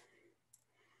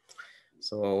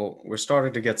 So we're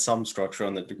starting to get some structure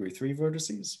on the degree 3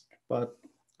 vertices, but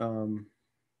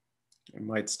it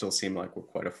might still seem like we're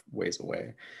quite a ways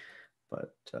away.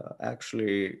 But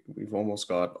actually, we've almost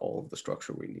got all of the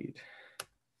structure we need.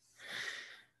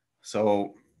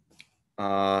 So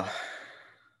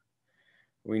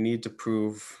we need to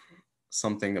prove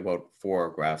something about 4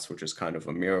 graphs, which is kind of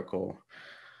a miracle.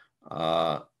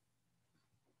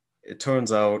 It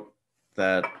turns out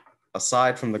that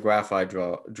aside from the graph I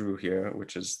drew here,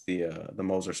 which is the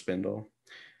Moser spindle,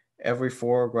 every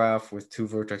 4 graph with 2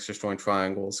 vertex destroying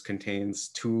triangles contains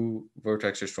 2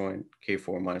 vertex destroying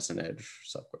k4 minus an edge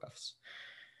subgraphs.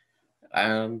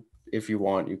 And if you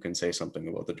want, you can say something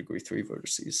about the degree 3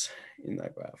 vertices in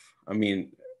that graph. I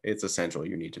mean, it's essential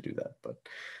you need to do that, but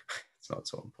it's not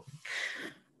so important.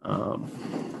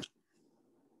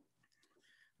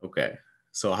 Okay,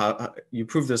 so how you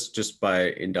prove this just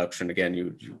by induction? Again,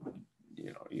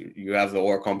 you have the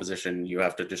OR composition. You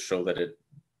have to just show that it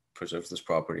preserves this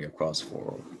property across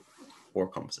 4 OR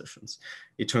compositions.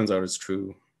 It turns out it's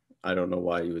true. I don't know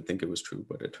why you would think it was true,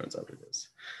 but it turns out it is.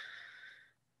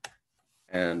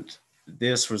 And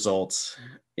this results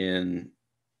in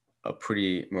a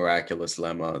pretty miraculous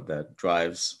lemma that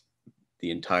drives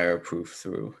the entire proof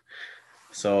through.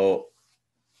 So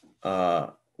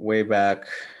way back,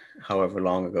 however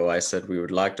long ago, I said we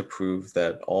would like to prove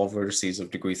that all vertices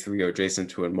of degree 3 are adjacent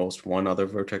to at most one other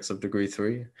vertex of degree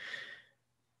 3.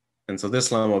 And so this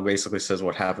lemma basically says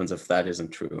what happens if that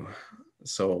isn't true.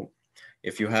 So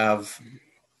if you have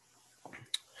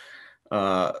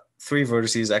 3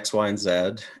 vertices, x, y, and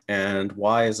z, and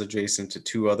y is adjacent to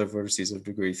 2 other vertices of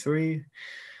degree 3,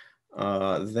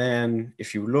 then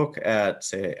if you look at,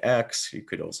 say, x, you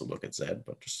could also look at z,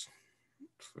 but just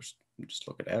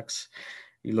look at x.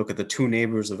 You look at the 2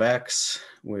 neighbors of x,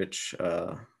 which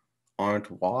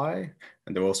aren't y,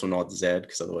 and they're also not z,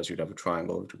 because otherwise you'd have a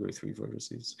triangle of degree 3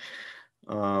 vertices.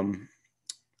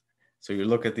 So you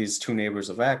look at these 2 neighbors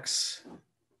of x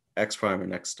prime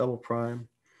and x double prime,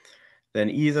 then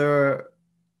either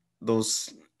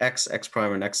those x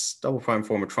prime, and x double prime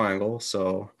form a triangle,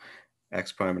 so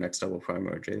x prime and x double prime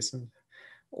are adjacent,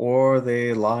 or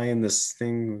they lie in this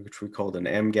thing which we called an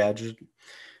M gadget,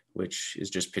 which is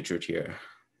just pictured here.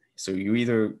 So you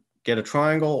either get a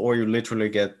triangle or you literally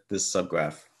get this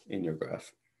subgraph in your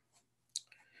graph.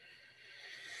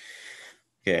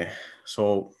 Okay,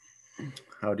 so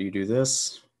how do you do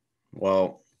this?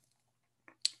 Well,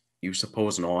 you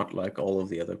suppose not, like all of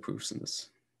the other proofs in this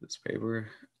paper.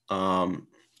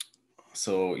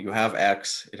 So you have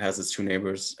x, it has its 2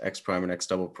 neighbors, x prime and x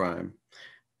double prime.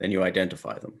 Then you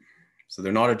identify them. So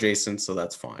they're not adjacent, so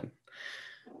that's fine.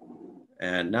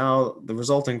 And now the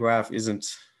resulting graph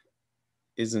isn't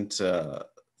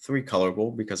 3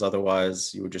 colorable, because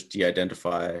otherwise you would just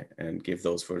de-identify and give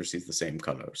those vertices the same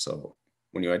color. So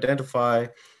when you identify,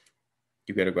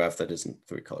 you get a graph that isn't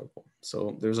 3 colorable.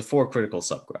 So there's a 4 critical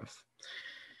subgraph.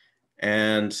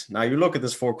 And now you look at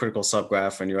this 4 critical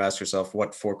subgraph and you ask yourself,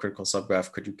 what 4 critical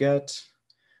subgraph could you get?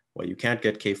 Well, you can't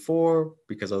get K4,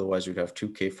 because otherwise you'd have 2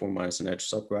 K4 minus an edge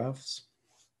subgraphs.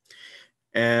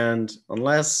 And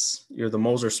unless you're the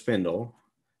Moser spindle,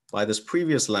 by this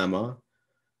previous lemma,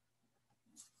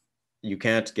 you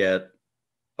can't get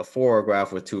a 4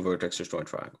 graph with 2 vertex disjoint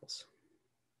triangles.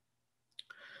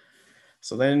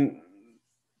 So then,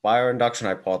 by our induction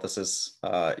hypothesis,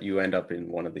 you end up in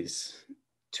one of these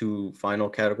 2 final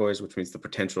categories, which means the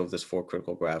potential of this 4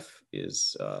 critical graph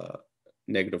is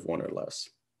 -1 or less.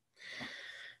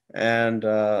 And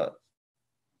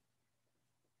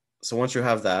So once you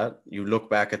have that, you look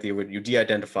back at you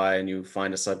de-identify and you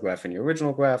find a subgraph in your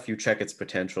original graph, you check its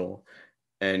potential,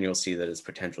 and you'll see that its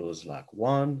potential is like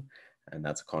 1, and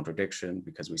that's a contradiction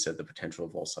because we said the potential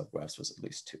of all subgraphs was at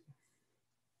least 2.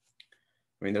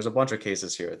 I mean, there's a bunch of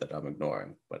cases here that I'm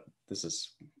ignoring, but this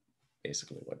is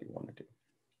basically what you want to do.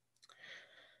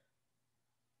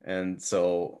 And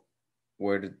so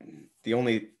the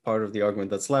only part of the argument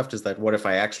that's left is that what if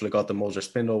I actually got the Moser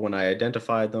spindle when I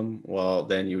identified them? Well,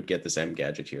 then you would get this M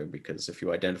gadget here, because if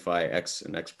you identify X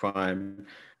and X prime,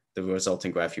 the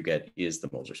resulting graph you get is the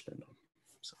Moser spindle.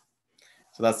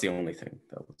 So that's the only thing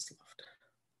that was left.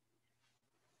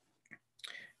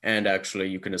 And actually,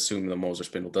 you can assume the Moser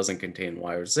spindle doesn't contain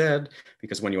Y or Z,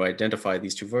 because when you identify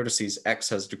these two vertices, X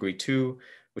has degree 2,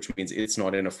 which means it's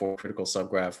not in a 4 critical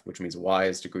subgraph, which means Y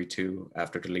is degree 2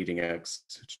 after deleting X,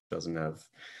 which doesn't have,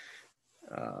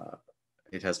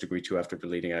 it has degree 2 after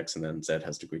deleting X, and then Z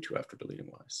has degree 2 after deleting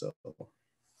Y. So you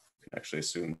can actually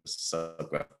assume the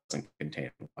subgraph doesn't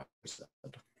contain Y or Z.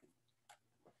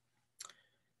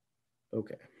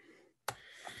 Okay.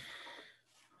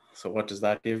 So what does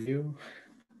that give you?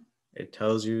 It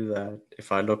tells you that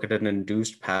if I look at an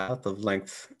induced path of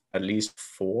length at least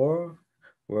 4,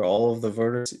 where all of the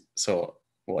vertices, so,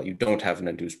 well, you don't have an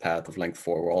induced path of length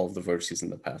 4 where all of the vertices in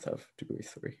the path have degree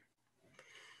 3.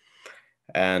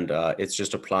 And it's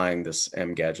just applying this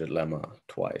M gadget lemma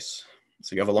twice.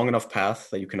 So you have a long enough path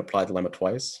that you can apply the lemma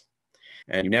twice,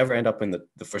 and you never end up in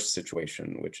the first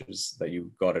situation, which is that you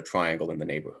got a triangle in the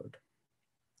neighborhood.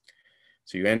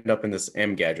 So you end up in this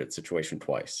M gadget situation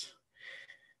twice.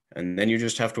 And then you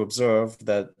just have to observe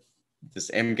that this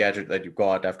M gadget that you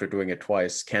got after doing it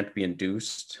twice can't be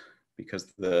induced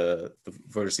because the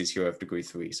vertices here have degree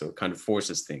 3. So it kind of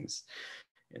forces things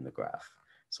in the graph.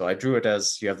 So I drew it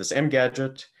as you have this M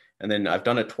gadget, and then I've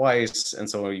done it twice. And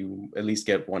so you at least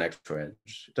get one extra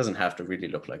edge. It doesn't have to really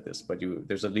look like this, but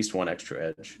there's at least one extra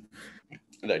edge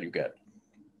that you get.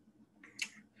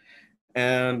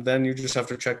 And then you just have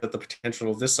to check that the potential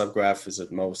of this subgraph is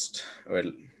at most, or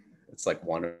it's like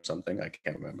 1 or something, I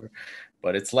can't remember,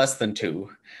 but it's less than 2,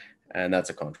 and that's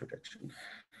a contradiction.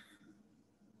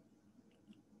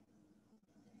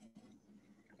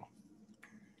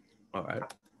 All right.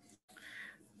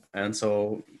 And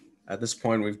so at this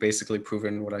point, we've basically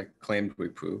proven what I claimed we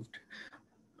proved,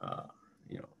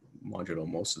 modulo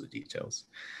most of the details.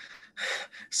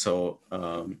 So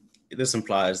this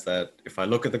implies that if I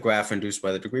look at the graph induced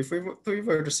by the degree 3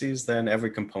 vertices, then every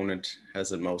component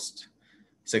has at most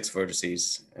 6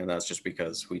 vertices, and that's just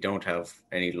because we don't have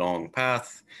any long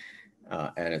path,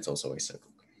 and it's also acyclic.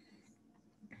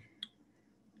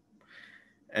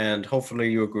 And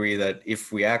hopefully you agree that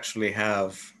if we actually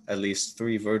have at least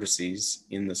 3 vertices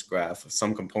in this graph, if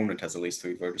some component has at least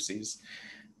 3 vertices,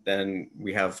 then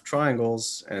we have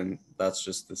triangles, and that's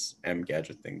just this M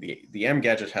gadget thing. The M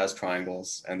gadget has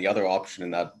triangles, and the other option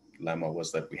in that lemma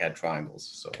was that we had triangles.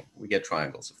 So we get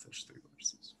triangles if there's 3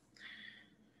 vertices.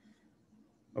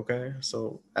 Okay,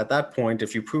 so at that point,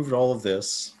 if you proved all of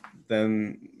this,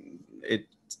 then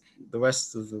the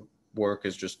rest of the work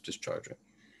is just discharging.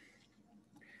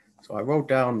 So I wrote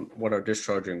down what our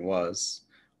discharging was,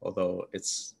 although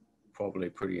it's probably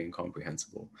pretty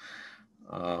incomprehensible.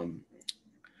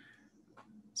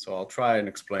 So I'll try and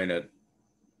explain it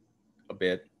a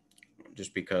bit,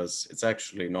 just because it's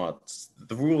actually not,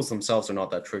 the rules themselves are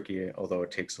not that tricky, although it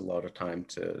takes a lot of time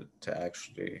to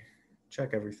actually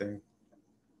check everything.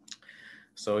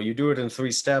 So you do it in 3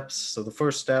 steps. So the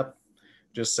first step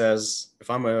just says, if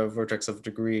I'm a vertex of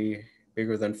degree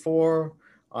bigger than 4,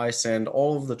 I send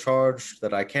all of the charge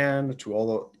that I can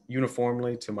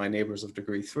uniformly to my neighbors of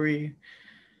degree 3,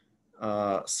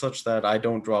 such that I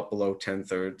don't drop below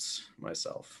 10/3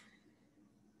 myself.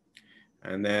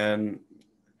 And then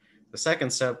the second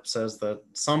step says that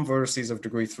some vertices of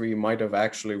degree 3 might have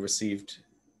actually received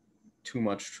too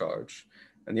much charge.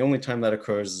 And the only time that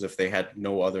occurs is if they had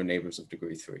no other neighbors of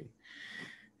degree 3.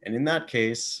 And in that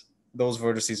case, those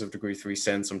vertices of degree 3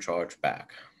 send some charge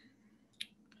back.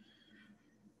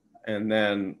 And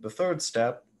then the third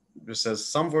step just says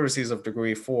some vertices of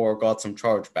degree 4 got some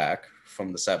charge back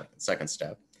from the second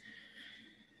step.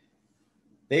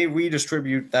 They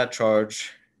redistribute that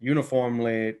charge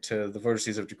uniformly to the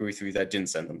vertices of degree 3 that didn't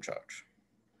send them charge.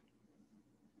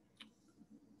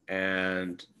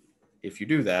 And if you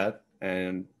do that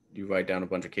and you write down a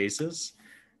bunch of cases,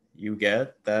 you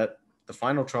get that the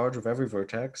final charge of every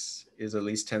vertex is at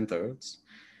least 10/3.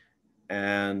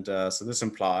 And so this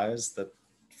implies that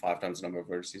 5 times the number of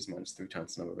vertices minus 3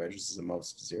 times the number of edges is at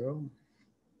most 0.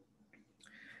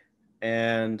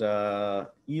 And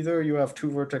either you have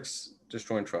 2 vertex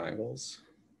disjoint triangles,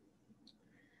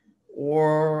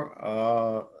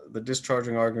 or the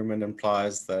discharging argument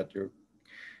implies that your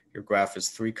graph is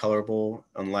 3 colorable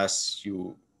unless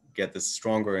you get this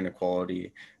stronger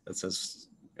inequality that says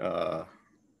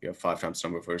you have 5 times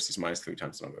number of vertices minus 3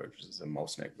 times number of vertices and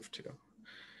most -2.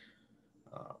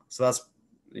 So that's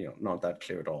not that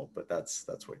clear at all, but that's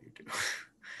what you do.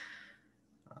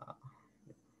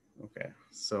 Okay,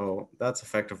 so that's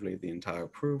effectively the entire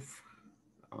proof.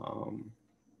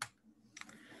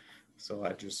 So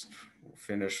I just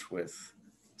finish with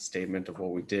a statement of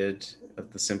what we did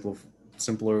at the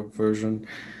simpler version,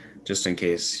 just in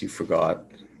case you forgot,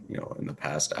 in the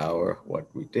past hour what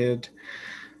we did.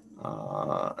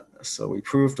 So we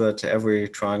proved that every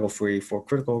triangle-free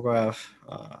four-critical graph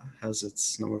has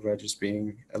its number of edges being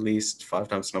at least 5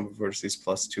 times the number of vertices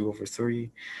plus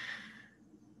 2/3.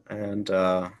 And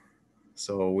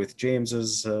so with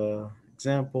James's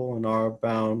example and our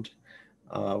bound,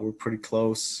 we're pretty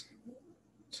close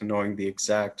to knowing the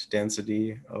exact density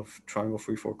of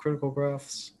triangle-free four-critical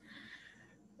graphs.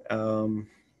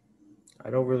 I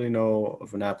don't really know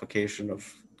of an application of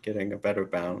getting a better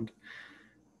bound,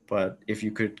 but if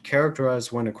you could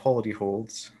characterize when equality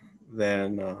holds,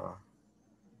 then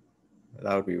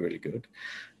that would be really good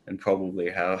and probably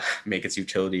make its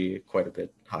utility quite a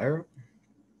bit higher.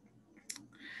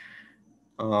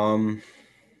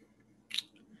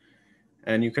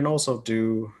 And you can also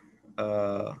do,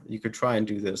 you could try and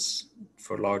do this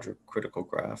for larger critical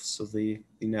graphs. So the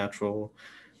natural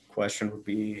question would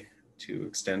be to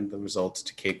extend the results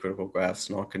to k-critical graphs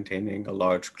not containing a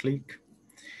large clique.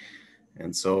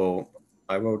 And so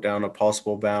I wrote down a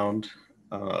possible bound,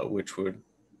 which would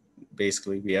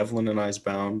basically be Evelyn-I's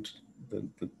bound,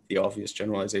 the obvious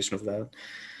generalization of that,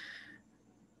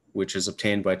 which is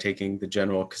obtained by taking the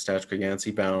general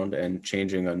Kostachka-Yancey bound and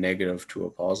changing a negative to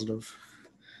a positive.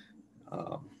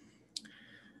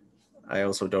 I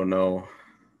also don't know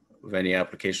of any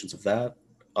applications of that,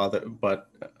 but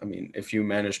I mean, if you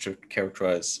manage to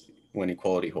characterize when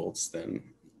equality holds,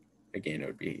 then again, it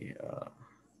would be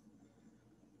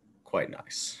quite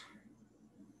nice.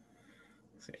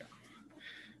 So yeah.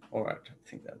 All right, I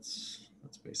think that's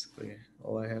basically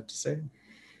all I had to say.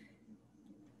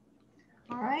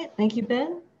 All right, thank you,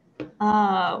 Ben.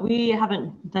 We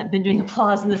haven't been doing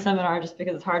applause in the seminar just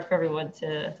because it's hard for everyone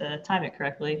to time it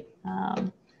correctly.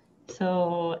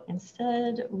 So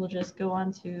instead, we'll just go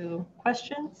on to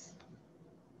questions.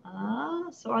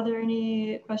 So are there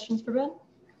any questions for Ben?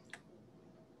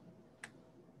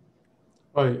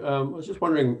 Hi, I was just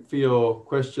wondering for your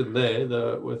question there,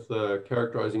 with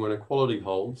characterizing when equality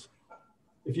holds,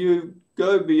 if you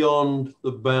go beyond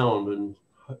the bound, and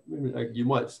you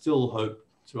might still hope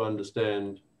to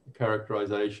understand the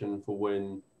characterization for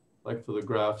when, like for the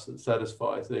graphs that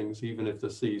satisfy things, even if the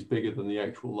C is bigger than the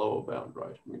actual lower bound,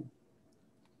 right? I mean,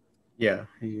 yeah,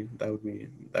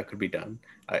 that could be done.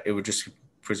 It would just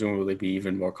presumably be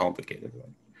even more complicated,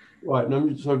 right? Right.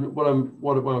 And so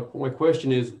my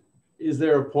question is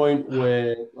there a point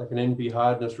where like an NP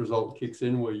hardness result kicks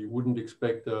in where you wouldn't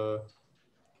expect a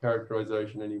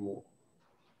characterization anymore?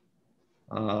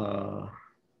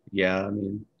 Yeah, I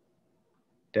mean,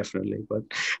 definitely, but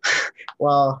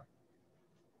well,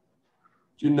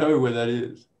 Do you know where that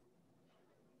is?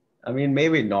 I mean,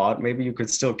 maybe not. Maybe you could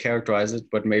still characterize it,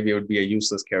 but maybe it would be a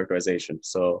useless characterization.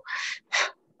 So,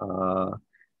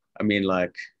 I mean,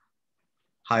 like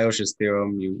Hayosh's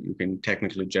theorem, you can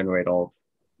technically generate all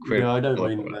critical. Yeah, I don't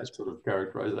mean that sort of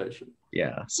characterization.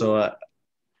 Yeah. So,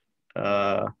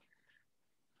 I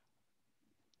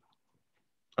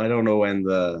don't know when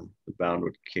the bound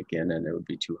would kick in, and it would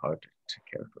be too hard to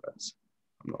characterize.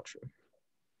 I'm not sure.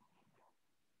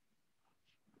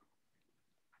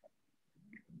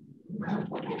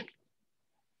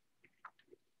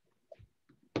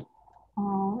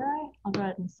 All right, I'll go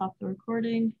ahead and stop the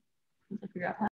recording. Figure out how